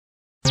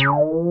Hello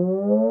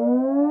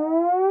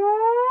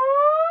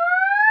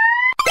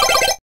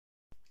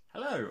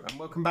and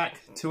welcome back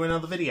to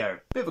another video.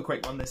 Bit of a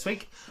quick one this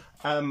week,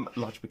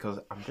 largely because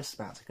I'm just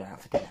about to go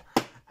out for dinner.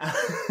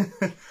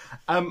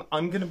 I'm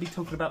going to be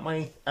talking about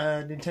my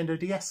Nintendo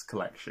DS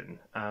collection.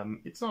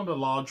 It's not a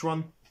large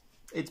one.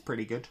 It's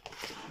pretty good.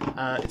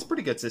 It's a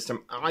pretty good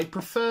system. I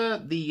prefer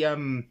the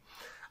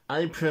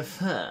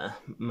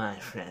my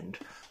friend,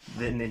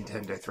 the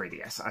Nintendo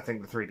 3DS. I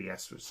think the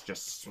 3DS was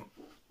just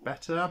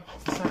better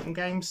for certain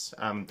games.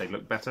 They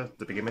looked better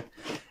to begin with.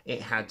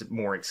 It had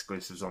more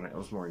exclusives on it. I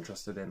was more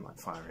interested in, like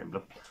Fire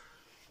Emblem.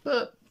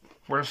 But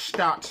we'll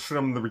start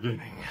from the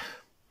beginning.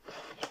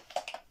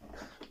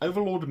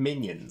 Overlord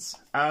Minions.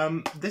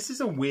 This is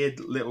a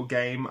weird little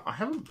game I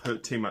haven't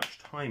put too much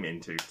time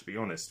into, to be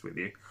honest with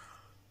you.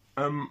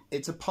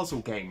 It's a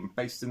puzzle game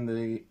based in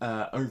the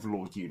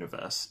Overlord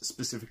universe.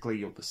 Specifically,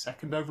 you're the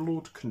second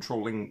Overlord,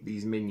 controlling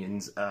these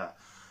minions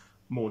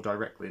more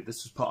directly.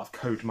 This was part of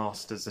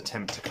Codemasters'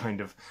 attempt to kind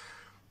of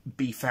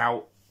beef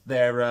out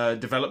their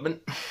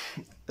development.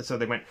 So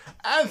they went,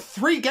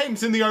 3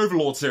 games in the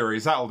Overlord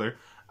series, that'll do.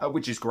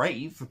 Which is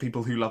great for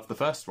people who love the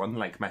first one,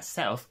 like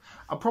myself.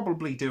 I'll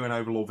probably do an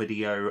Overlord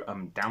video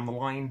down the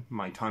line,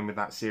 my time with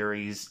that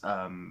series,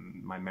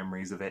 my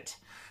memories of it.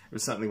 It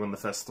was certainly one of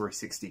the first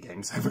 360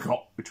 games I ever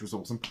got, which was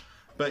awesome.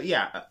 But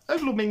yeah,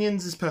 Overlord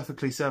Minions is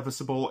perfectly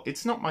serviceable.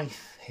 It's not my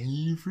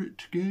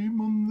favourite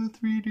game on the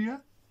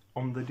 3DS,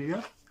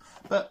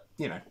 but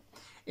you know,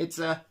 it's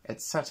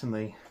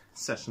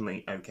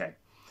certainly okay.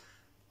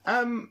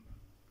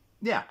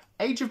 Yeah,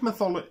 Age of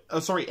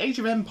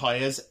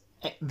Empires,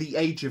 The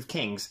Age of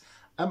Kings.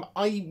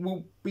 I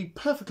will be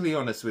perfectly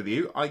honest with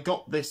you. I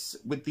got this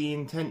with the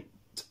intent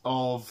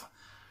of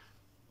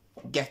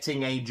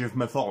getting Age of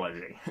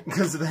Mythology,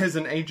 because there's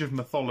an Age of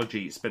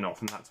Mythology spin-off,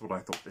 and that's what I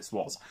thought this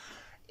was.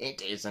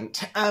 It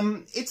isn't.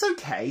 It's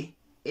okay.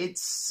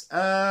 It's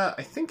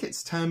I think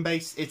it's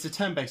turn-based. It's a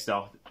turn-based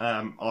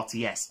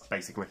RTS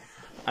basically,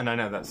 and I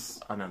know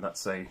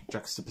that's a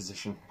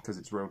juxtaposition because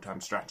it's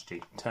real-time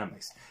strategy,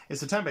 turn-based.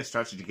 It's a turn-based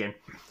strategy game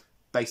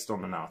based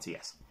on an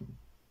RTS.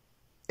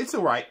 It's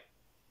all right.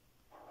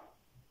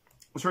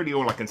 That's really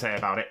all I can say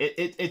about it.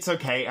 It's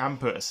okay. I haven't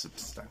put a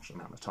substantial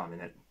amount of time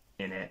in it.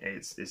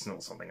 It's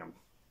not something I'm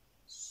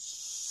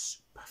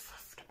super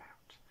fussed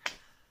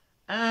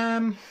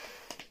about.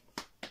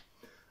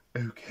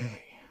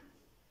 Okay.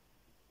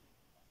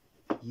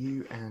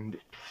 You and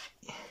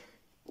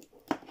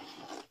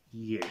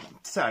you.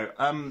 So,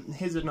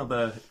 here's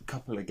another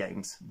couple of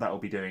games that I'll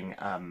be doing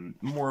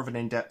more of an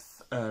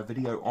in-depth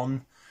video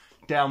on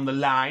down the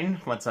line,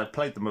 once I've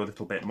played them a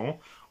little bit more.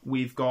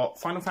 We've got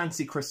Final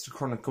Fantasy Crystal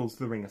Chronicles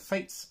The Ring of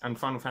Fates and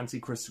Final Fantasy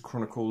Crystal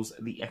Chronicles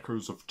The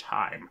Echoes of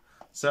Time.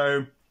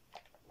 So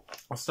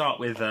I'll start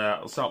with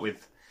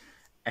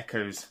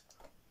Echoes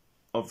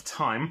of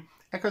Time.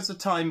 Echoes of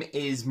Time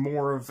is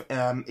more of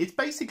it's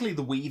basically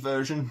the Wii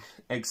version,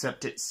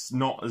 except it's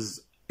more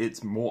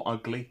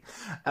ugly.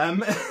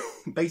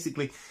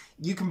 Basically,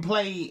 you can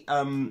play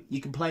on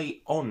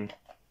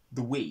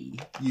the Wii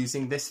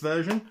using this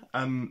version.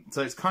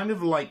 So it's kind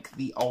of like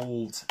the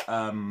old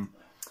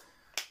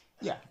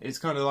it's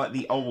kind of like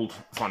the old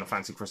Final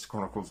Fantasy Crystal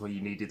Chronicles, where you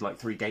needed like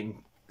 4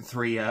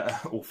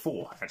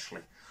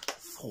 actually.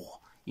 4.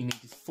 You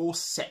needed 4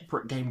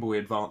 separate Game Boy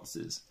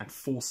Advances and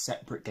 4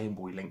 separate Game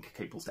Boy Link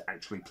cables to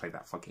actually play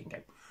that fucking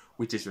game,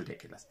 which is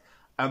ridiculous.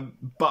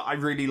 But I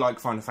really like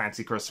Final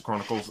Fantasy Crystal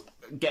Chronicles.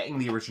 Getting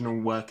the original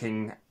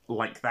working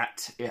like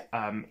that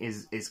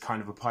is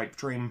kind of a pipe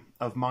dream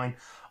of mine.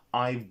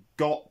 I've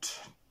got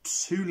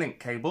 2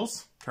 Link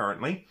cables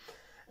currently,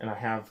 and I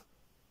have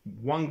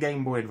 1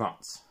 Game Boy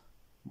Advance.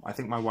 I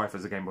think my wife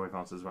has a Game Boy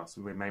Advance as well,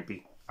 so we may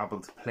be able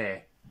to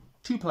play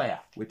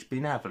 2-player, which would be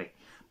lovely.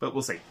 But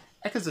we'll see.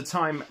 Echoes of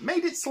Time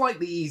made it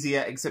slightly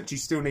easier, except you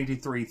still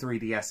needed 3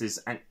 3DSs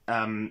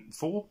and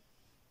 4?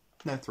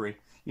 No, 3.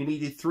 You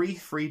needed 3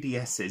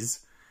 3DSs,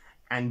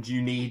 and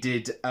you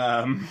needed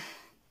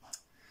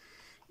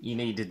you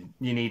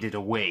needed a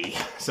Wii.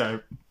 So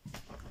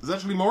it's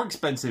actually more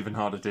expensive and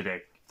harder to do.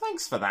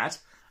 Thanks for that.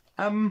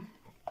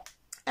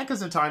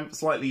 Echoes of Time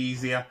slightly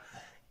easier.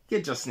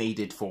 You just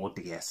needed 4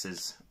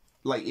 DSs.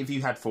 Like if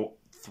you had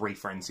 3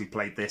 friends who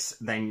played this,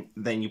 then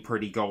you're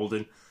pretty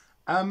golden.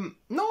 Not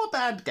a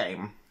bad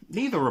game.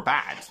 Neither are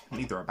bad.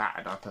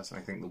 I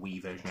personally think the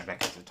Wii version of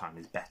Echoes of Time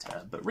is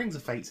better, but Rings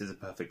of Fates is a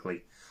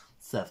perfectly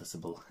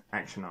serviceable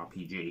action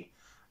RPG.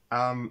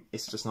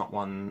 It's just not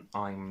one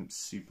I'm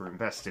super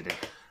invested in.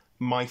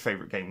 My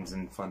favourite games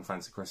in Final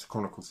Fantasy Crystal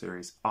Chronicles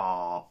series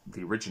are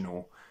the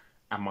original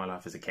and My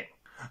Life as a King.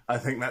 I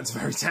think that's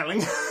very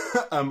telling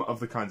of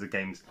the kinds of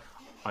games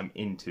I'm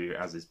into,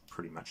 as is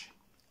pretty much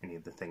any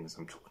of the things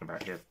I'm talking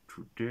about here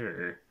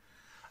today.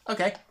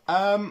 Okay,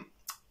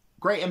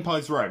 Great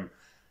Empires Rome.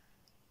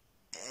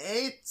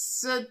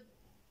 It's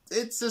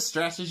a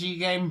strategy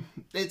game.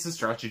 It's a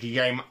strategy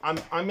game.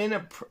 I'm in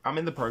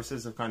the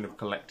process of kind of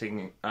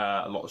collecting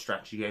a lot of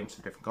strategy games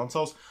for different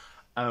consoles.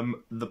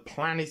 The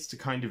plan is to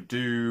kind of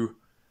do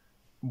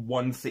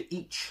one for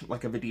each,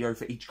 like a video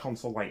for each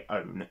console I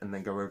own, and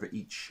then go over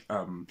each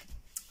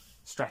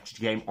strategy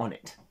game on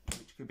it,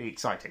 which could be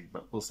exciting,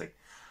 but we'll see.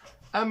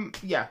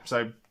 Yeah,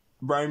 so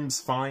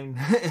Rome's fine.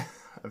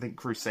 I think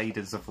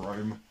Crusaders of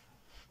Rome.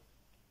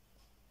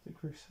 The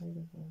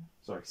Crusader?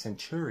 Sorry,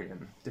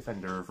 Centurion,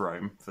 Defender of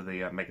Rome for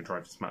the Mega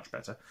Drive is much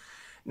better.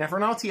 Now, for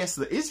an RTS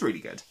that is really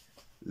good,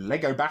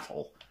 Lego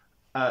Battles.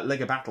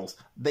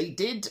 They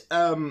did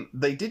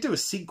do a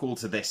sequel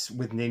to this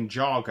with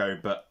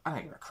Ninjago, but I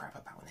don't give a crap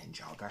about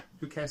Ninjago.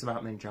 Who cares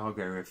about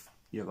Ninjago if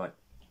you're like,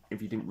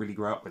 if you didn't really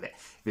grow up with it?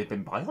 If it had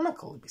been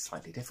Bionicle, it'd be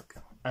slightly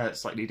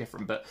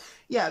different. But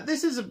yeah,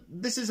 this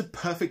is a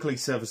perfectly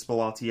serviceable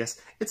RTS.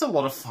 It's a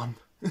lot of fun.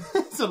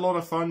 It's a lot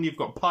of fun. You've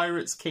got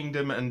pirates,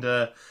 kingdom, and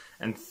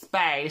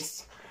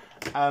space,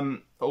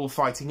 all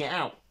fighting it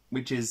out,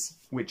 which is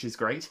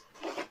great.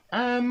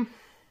 Here's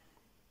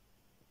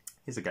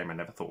a game I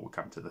never thought would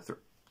come to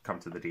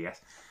the DS.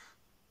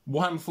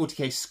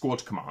 140k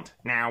Squad Command.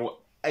 Now,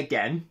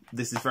 again,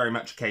 this is very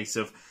much a case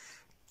of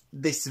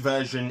this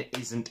version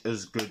isn't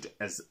as good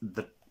as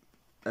the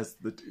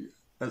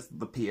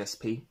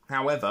PSP.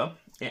 However,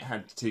 it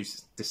had two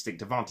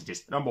distinct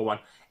advantages. Number one,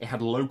 it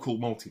had local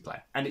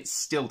multiplayer, and it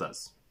still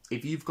does.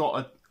 If you've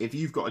got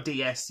a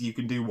DS, you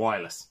can do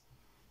wireless.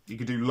 You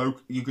could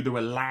do a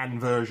LAN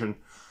version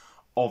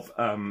of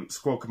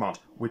Squad Command,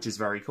 which is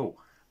very cool.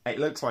 It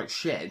looks like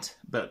shit,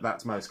 but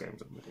that's most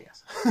games on the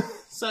DS.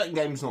 Certain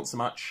games, not so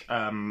much.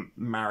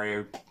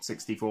 Mario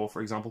 64,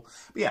 for example.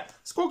 But yeah,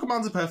 Squad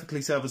Command's a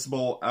perfectly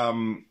serviceable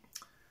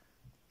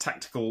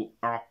tactical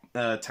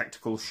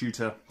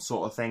shooter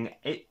sort of thing.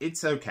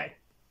 It's okay.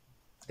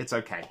 It's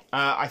okay.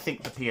 I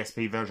think the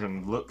PSP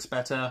version looks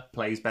better,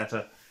 plays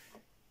better,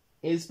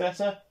 is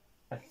better.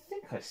 I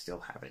think I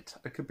still have it.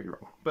 I could be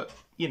wrong, but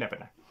you never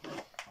know.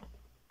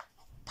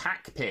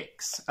 Pac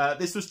Pix.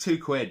 This was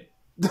 £2.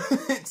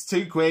 It's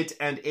 £2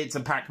 and it's a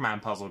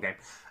Pac-Man puzzle game.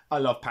 I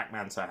love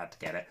Pac-Man, so I had to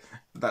get it.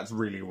 That's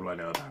really all I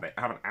know about it.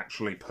 I haven't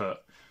actually put...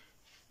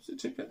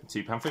 Is it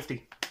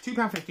 £2.50?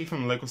 £2.50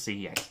 from the local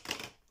CEA.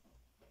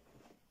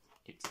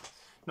 It's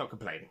not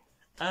complaining.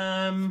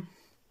 Okay,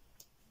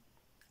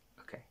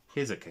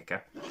 here's a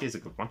kicker. Here's a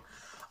good one.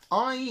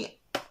 I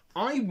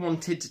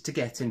wanted to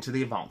get into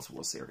the Advance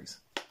Wars series.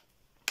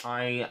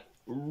 I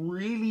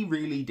really,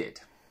 really did.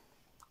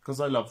 Because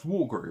I loved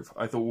Wargroove.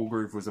 I thought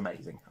Wargroove was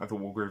amazing. I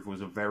thought Wargroove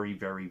was a very,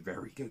 very,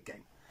 very good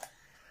game.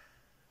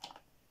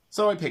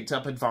 So I picked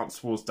up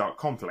Advance Wars Dark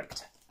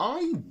Conflict.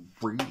 I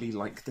really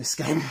like this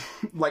game.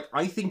 Like,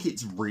 I think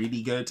it's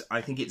really good.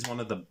 I think it's one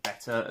of the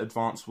better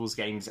Advance Wars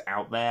games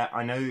out there.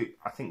 I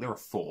think there are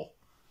 4,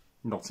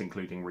 not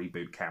including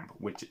Reboot Camp,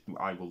 which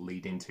I will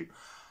lead into.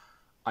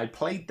 I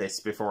played this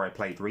before I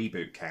played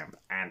Reboot Camp,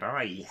 and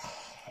I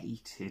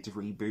hated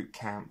Reboot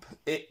Camp.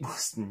 It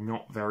was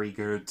not very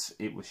good.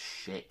 It was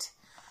shit.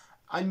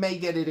 I may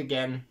get it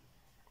again.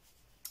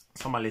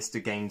 It's on my list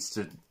of games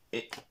to...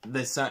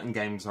 There's certain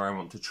games where I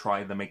want to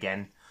try them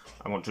again.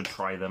 I want to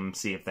try them,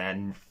 see if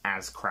they're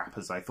as crap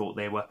as I thought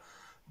they were.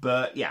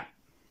 But yeah,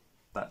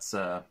 that's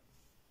one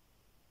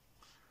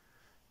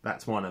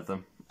of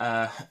them.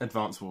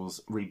 Advance Wars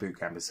Reboot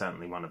Camp is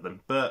certainly one of them.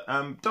 But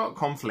Dark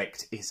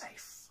Conflict is a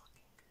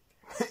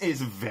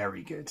it's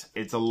very good.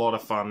 It's a lot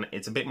of fun.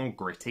 It's a bit more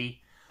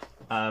gritty,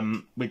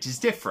 which is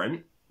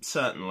different,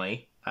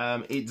 certainly.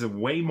 It's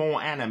way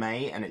more anime,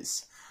 and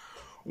it's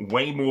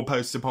way more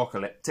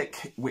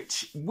post-apocalyptic,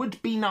 which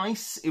would be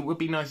nice. It would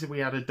be nice if we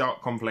had a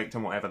Dark Conflict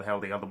and whatever the hell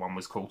the other one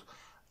was called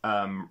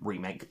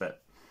remake,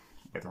 but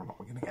whether or not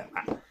we're going to get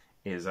that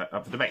is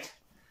up for debate.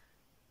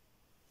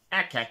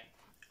 Okay.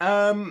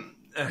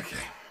 Okay,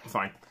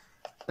 fine.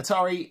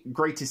 Atari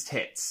Greatest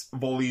Hits,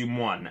 Volume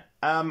 1.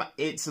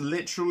 It's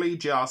literally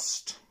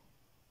just...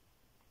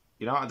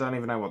 You know, I don't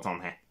even know what's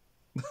on here.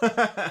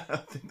 I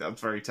think that's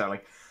very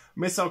telling.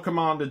 Missile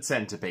Command and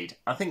Centipede.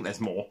 I think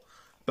there's more.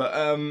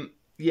 But,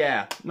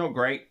 yeah, not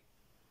great.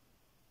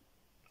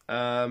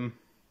 Though,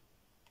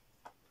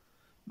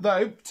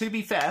 to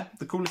be fair,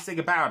 the coolest thing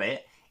about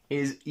it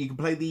is you can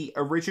play the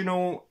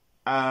original,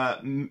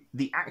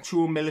 the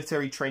actual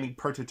military training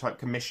prototype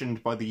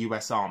commissioned by the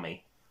US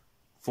Army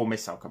for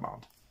Missile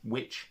Command,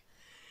 which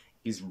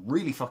is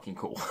really fucking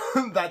cool.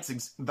 That's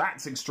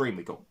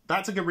extremely cool.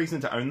 That's a good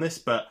reason to own this,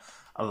 but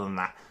other than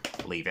that,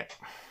 leave it.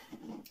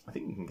 I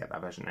think you can get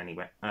that version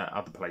anywhere,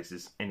 other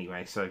places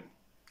anyway, so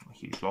a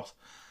huge loss.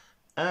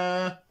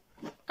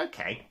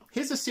 Okay,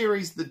 here's a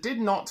series that did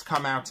not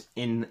come out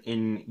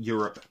in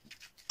Europe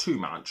too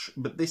much,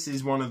 but this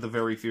is one of the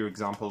very few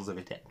examples of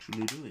it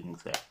actually doing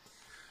so.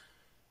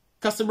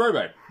 Custom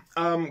Robo.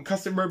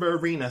 Custom Robo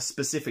Arena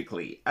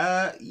specifically.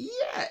 Yeah,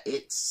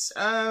 it's...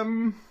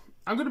 I'm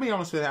going to be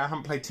honest with you, I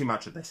haven't played too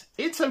much of this.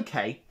 It's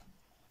okay.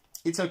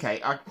 It's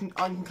okay. I can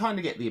kind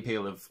of get the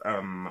appeal of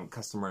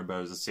Custom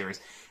Robo as a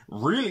series.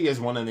 Really is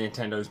one of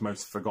Nintendo's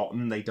most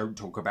forgotten. They don't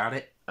talk about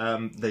it.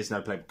 There's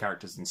no playable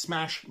characters in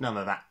Smash. None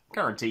of that.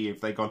 Guarantee you if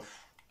they'd gone,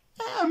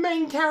 a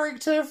main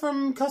character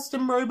from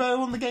Custom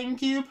Robo on the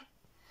GameCube?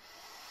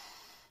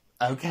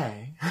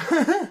 Okay.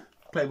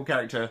 playable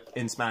character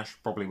in Smash,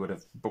 probably would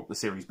have brought the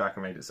series back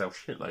and made it sell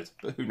shitloads,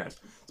 but who knows.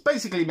 It's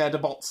basically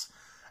Medabots,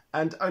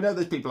 and I know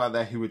there's people out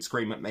there who would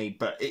scream at me,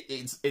 but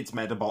it's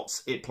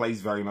Medabots. It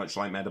plays very much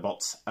like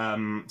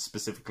Medabots,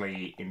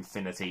 specifically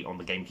Infinity on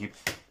the GameCube.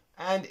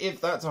 And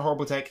if that's a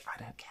horrible take, I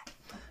don't care.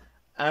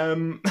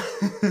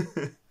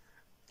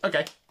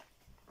 Okay.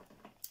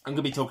 I'm going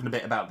to be talking a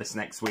bit about this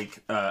next week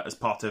as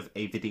part of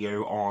a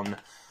video on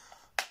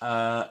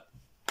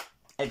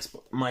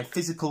my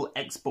physical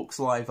Xbox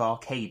Live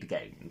Arcade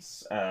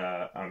games.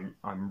 I'm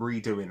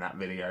redoing that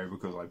video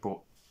because I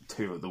bought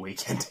 2 at the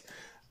weekend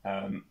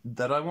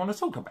that I want to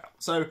talk about.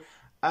 So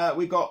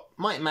we've got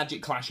Might and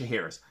Magic Clash of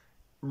Heroes.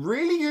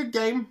 Really good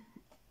game.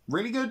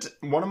 Really good.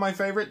 One of my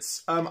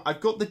favourites. I've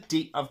got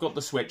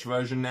the Switch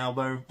version now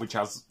though, which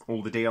has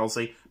all the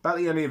DLC. About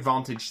the only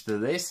advantage to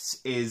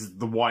this is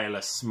the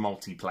wireless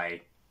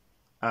multiplayer.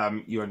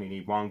 You only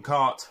need 1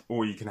 cart,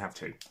 or you can have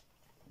 2.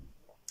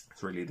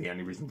 It's really the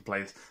only reason to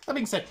play this. That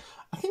being said,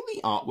 I think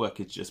the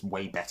artwork is just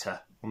way better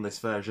on this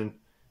version.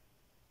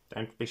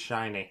 Don't be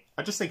shiny.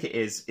 I just think it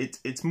is.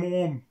 It's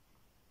more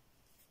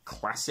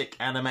classic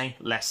anime,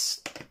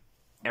 less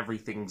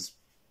everything's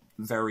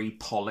very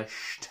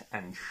polished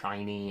and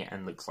shiny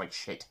and looks like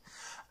shit.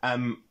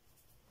 Yeah,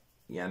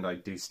 and I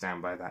do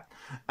stand by that.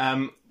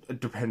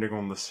 Depending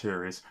on the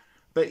series.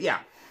 But yeah,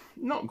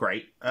 not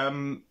great.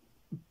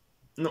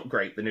 Not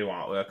great, the new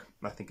artwork.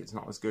 I think it's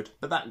not as good.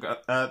 But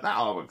that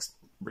artwork's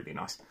really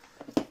nice.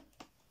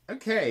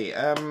 Okay,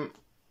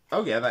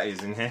 oh yeah, that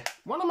is in here.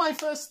 One of my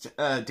first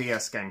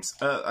DS games.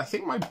 I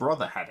think my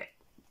brother had it.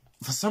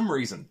 For some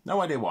reason.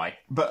 No idea why.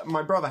 But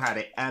my brother had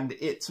it, and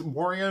it's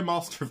Wario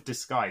Master of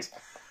Disguise.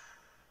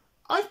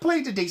 I've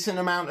played a decent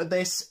amount of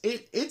this.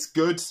 It's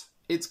good.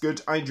 It's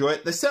good. I enjoy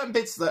it. There's certain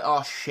bits that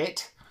are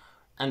shit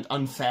and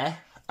unfair.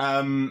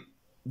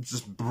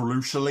 Just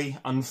brutally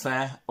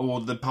unfair.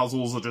 Or the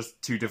puzzles are just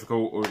too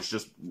difficult, or it's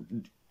just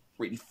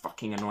really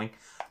fucking annoying.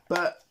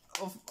 But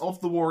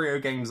of the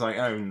Wario games I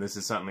own, this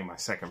is certainly my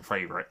second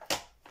favourite.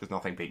 Because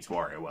nothing beats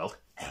Wario World.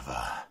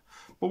 Ever.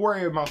 But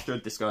Wario Master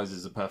of Disguise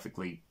is a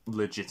perfectly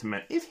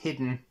legitimate, if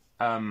hidden,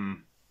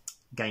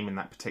 game in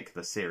that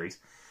particular series.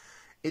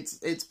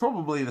 It's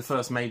probably the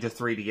first major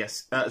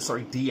 3DS,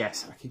 sorry,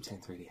 DS, I keep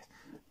saying 3DS,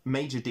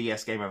 major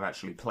DS game I've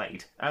actually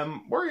played.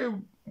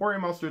 Wario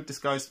Master of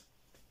Disguise,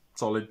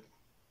 solid,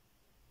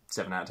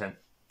 7 out of 10,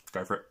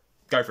 go for it,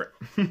 go for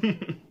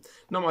it.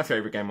 Not my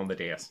favourite game on the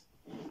DS,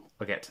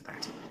 I'll get to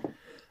that,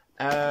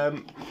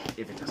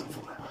 if it doesn't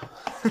fall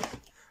over.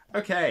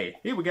 Okay,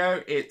 here we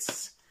go,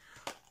 it's,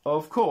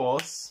 of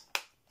course,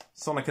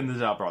 Sonic and the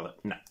Dark Brother.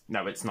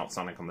 No, it's not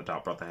Sonic and the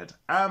Dark Brotherhood.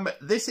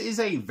 This is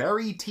a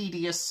very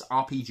tedious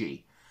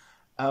RPG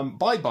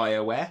by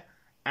BioWare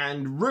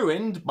and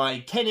ruined by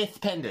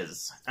Kenneth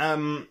Penders.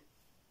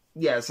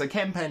 Yeah, so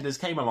Ken Penders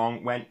came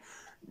along, went,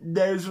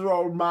 those are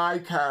all my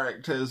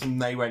characters,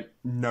 and they went,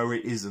 no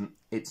it isn't.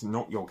 It's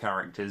not your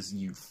characters,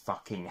 you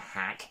fucking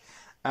hack.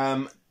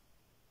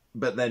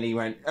 But then he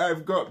went,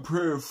 I've got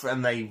proof,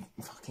 and they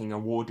fucking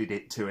awarded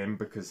it to him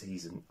because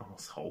he's an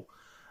asshole.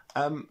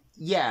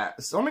 Yeah,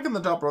 Sonic and the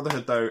Dark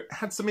Brotherhood, though,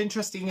 had some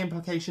interesting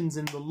implications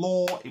in the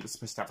lore. It was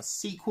supposed to have a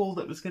sequel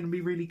that was going to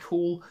be really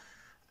cool.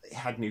 It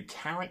had new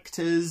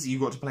characters. You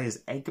got to play as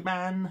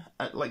Eggman.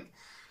 Like,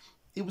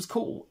 it was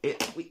cool.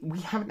 We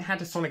haven't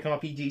had a Sonic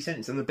RPG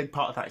since, and the big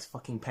part of that is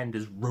fucking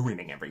Penders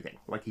ruining everything,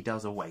 like he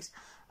does always.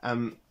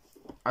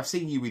 I've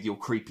seen you with your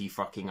creepy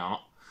fucking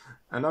art,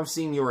 and I've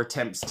seen your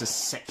attempts to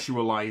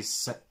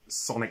sexualize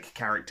Sonic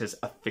characters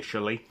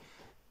officially,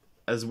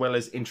 as well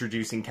as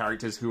introducing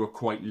characters who are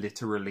quite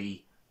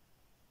literally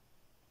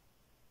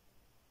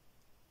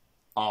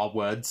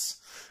R-words.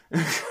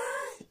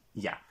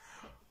 Yeah.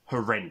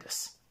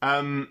 Horrendous.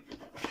 Garbage.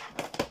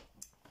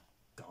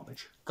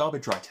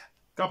 Garbage writer.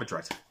 Garbage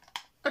writer.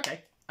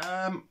 Okay.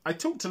 I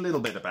talked a little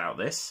bit about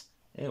this.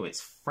 Oh,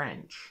 it's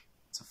French.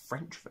 It's a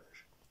French version.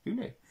 Who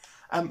knew?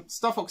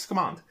 Star Fox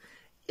Command.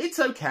 It's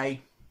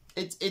okay.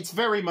 It's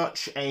very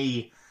much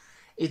a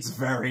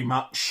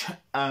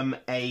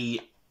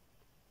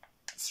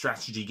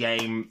strategy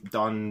game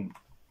done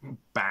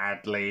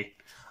badly.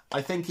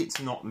 I think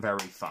it's not very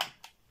fun.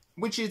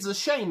 Which is a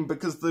shame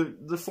because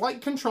the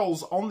flight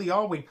controls on the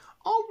R-Wing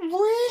are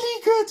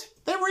really good.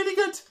 They're really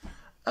good.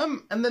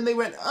 And then they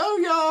went, oh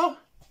yeah,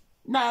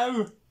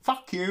 no,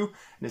 fuck you.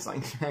 And it's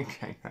like,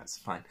 okay, that's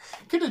fine.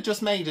 Could have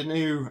just made a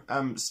new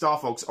Star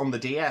Fox on the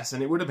DS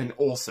and it would have been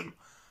awesome.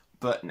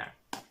 But no,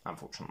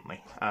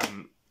 unfortunately.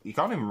 You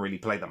can't even really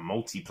play the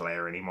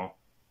multiplayer anymore.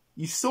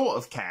 You sort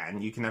of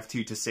can. You can have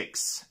 2 to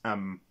 6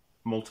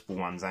 multiple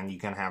ones and you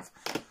can have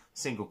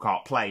single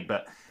cart play,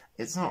 but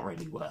it's not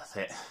really worth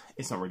it.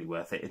 It's not really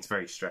worth it. It's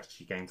very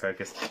strategy game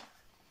focused.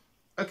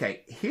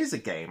 Okay, here's a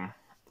game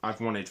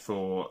I've wanted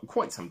for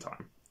quite some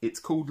time. It's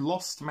called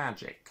Lost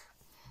Magic.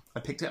 I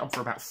picked it up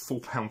for about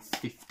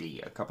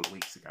 £4.50 a couple of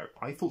weeks ago.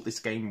 I thought this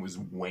game was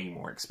way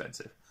more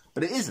expensive,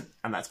 but it isn't,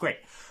 and that's great.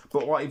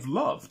 But what I've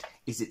loved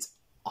is its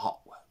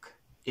artwork.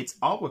 Its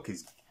artwork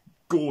is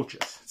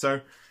gorgeous.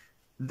 So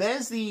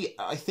there's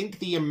I think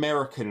the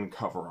American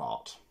cover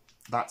art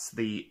That's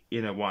the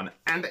inner one.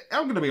 And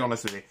I'm going to be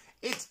honest with you,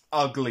 it's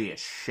ugly as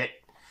shit.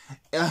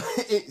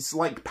 It's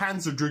like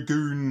Panzer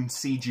Dragoon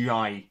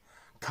CGI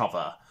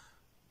cover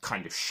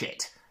kind of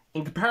shit.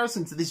 In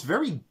comparison to this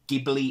very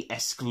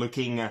Ghibli-esque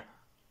looking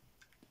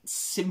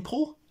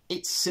simple.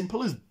 It's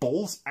simple as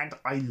balls, and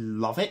I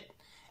love it.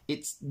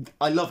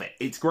 I love it.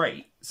 It's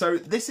great. So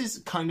this is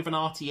kind of an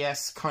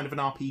RTS, kind of an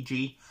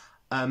RPG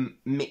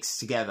mixed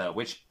together,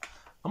 which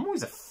I'm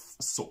always a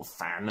sort of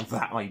fan of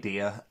that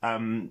idea.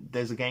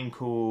 There's a game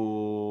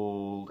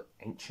called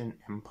Ancient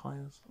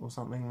Empires or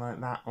something like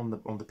that on the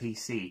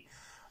PC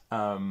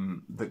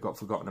that got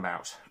forgotten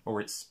about, or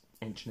it's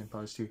Ancient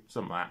Empires 2,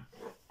 something like that.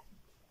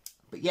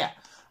 But yeah,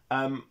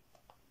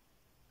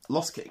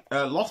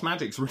 Lost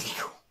Magic's really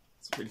cool.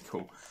 It's really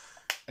cool.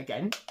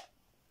 Again,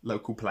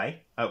 local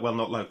play. Well,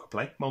 not local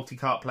play.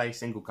 Multi-cart play,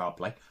 single-cart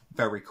play.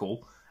 Very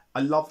cool.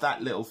 I love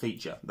that little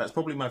feature. That's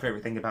probably my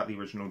favourite thing about the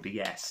original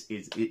DS,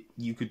 is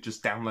you could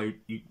just download...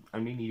 You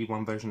only needed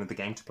one version of the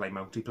game to play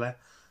multiplayer,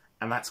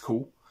 and that's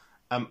cool.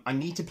 I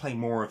need to play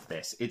more of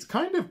this. It's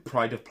kind of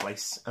pride of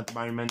place at the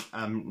moment,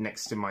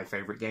 next to my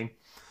favourite game.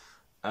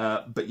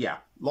 But yeah,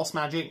 Lost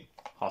Magic,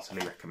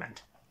 heartily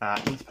recommend. I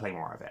need to play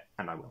more of it,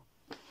 and I will.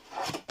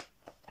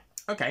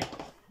 Okay.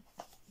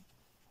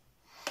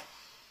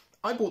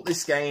 I bought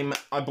this game,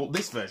 I bought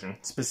this version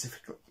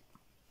specifically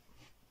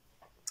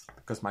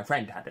because my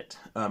friend had it.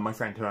 My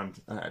friend who I'm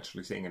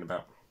actually seeing in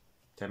about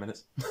 10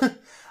 minutes.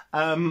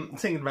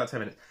 Seeing in about 10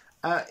 minutes.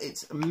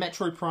 It's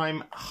Metroid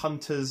Prime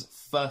Hunter's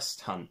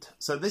First Hunt.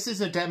 So this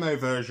is a demo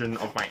version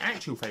of my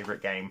actual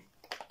favourite game,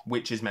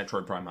 which is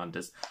Metroid Prime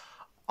Hunters.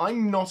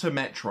 I'm not a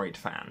Metroid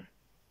fan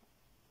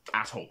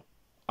at all.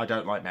 I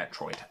don't like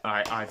Metroid.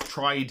 I've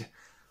tried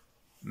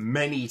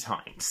many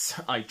times.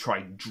 I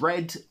tried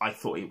Dread. I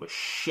thought it was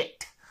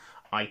shit.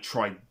 I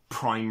tried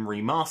Prime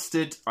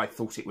Remastered. I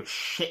thought it was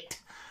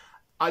shit.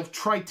 I've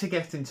tried to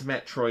get into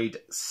Metroid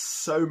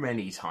so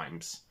many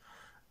times.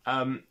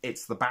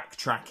 It's the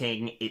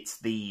backtracking. It's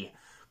the,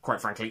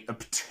 quite frankly,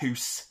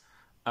 obtuse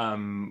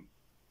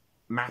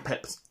map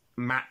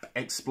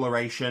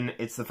exploration.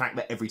 It's the fact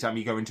that every time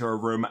you go into a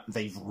room,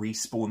 they've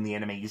respawned the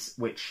enemies,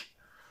 which...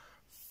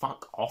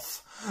 Fuck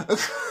off.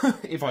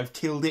 If I've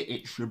killed it,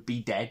 it should be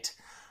dead.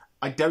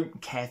 I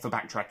don't care for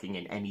backtracking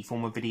in any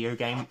form of video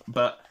game,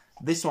 but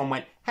this one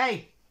went,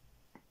 hey,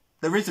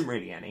 there isn't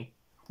really any.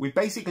 We've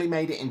basically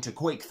made it into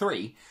Quake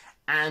 3,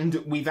 and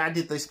we've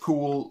added this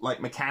cool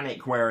like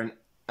mechanic where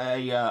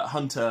a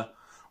hunter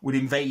would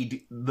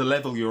invade the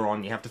level you're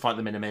on. You have to fight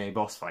them in a mini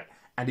boss fight,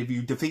 and if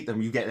you defeat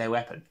them, you get their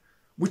weapon,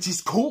 which is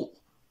cool.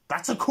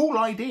 That's a cool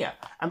idea.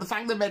 And the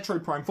fact that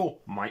Metroid Prime 4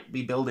 might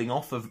be building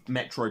off of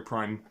Metroid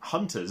Prime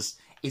Hunters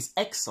is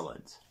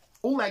excellent.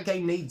 All that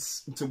game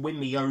needs to win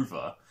me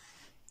over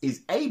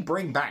is A,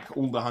 bring back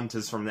all the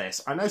hunters from this.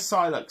 I know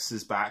Silex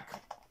is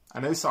back.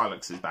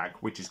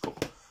 Which is cool.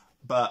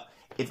 But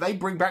if they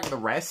bring back the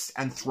rest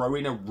and throw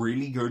in a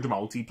really good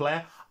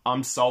multiplayer,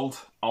 I'm sold.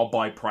 I'll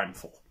buy Prime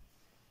 4.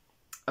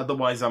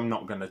 Otherwise, I'm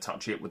not going to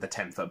touch it with a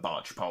 10-foot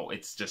barge pole.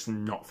 It's just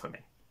not for me.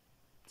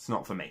 It's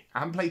not for me. I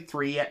haven't played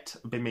 3 yet.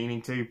 I've been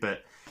meaning to,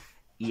 but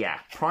yeah,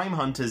 Prime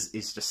Hunters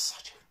is just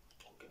such a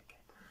good game.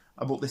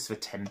 I bought this for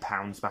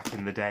 £10 back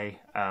in the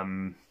day.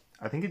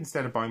 I think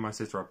instead of buying my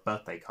sister a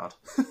birthday card,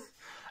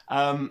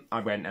 I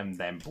went and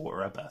then bought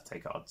her a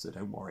birthday card, so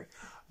don't worry.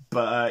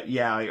 But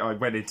yeah, I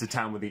went into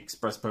town with the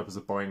express purpose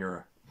of buying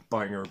her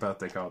a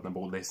birthday card, and I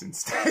bought this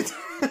instead.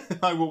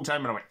 I walked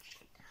home and I went,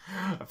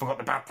 I forgot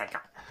the birthday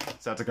card,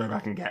 so I had to go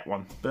back and get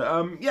one.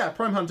 But yeah,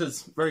 Prime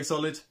Hunters, very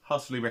solid.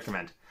 Heartily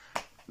recommend.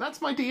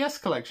 That's my DS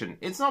collection.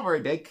 It's not very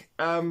big.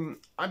 I'm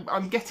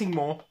getting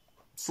more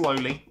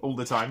slowly all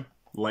the time,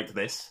 like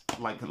this,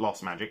 like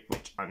Lost Magic,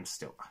 which I'm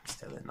still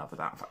in love with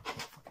that.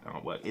 Fucking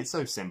artwork. It's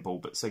so simple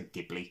but so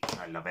Ghibli.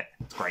 I love it.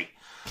 It's great.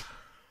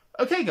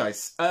 Okay,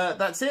 guys,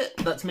 that's it.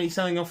 That's me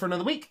signing off for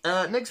another week.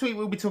 Next week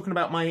we'll be talking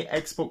about my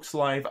Xbox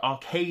Live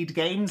arcade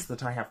games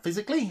that I have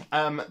physically.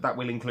 That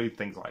will include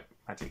things like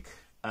Magic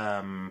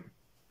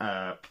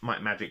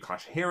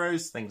Clash of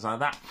Heroes, things like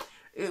that.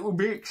 It will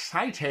be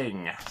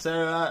exciting.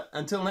 So,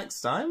 until next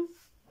time,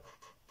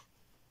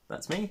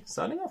 that's me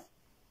signing off.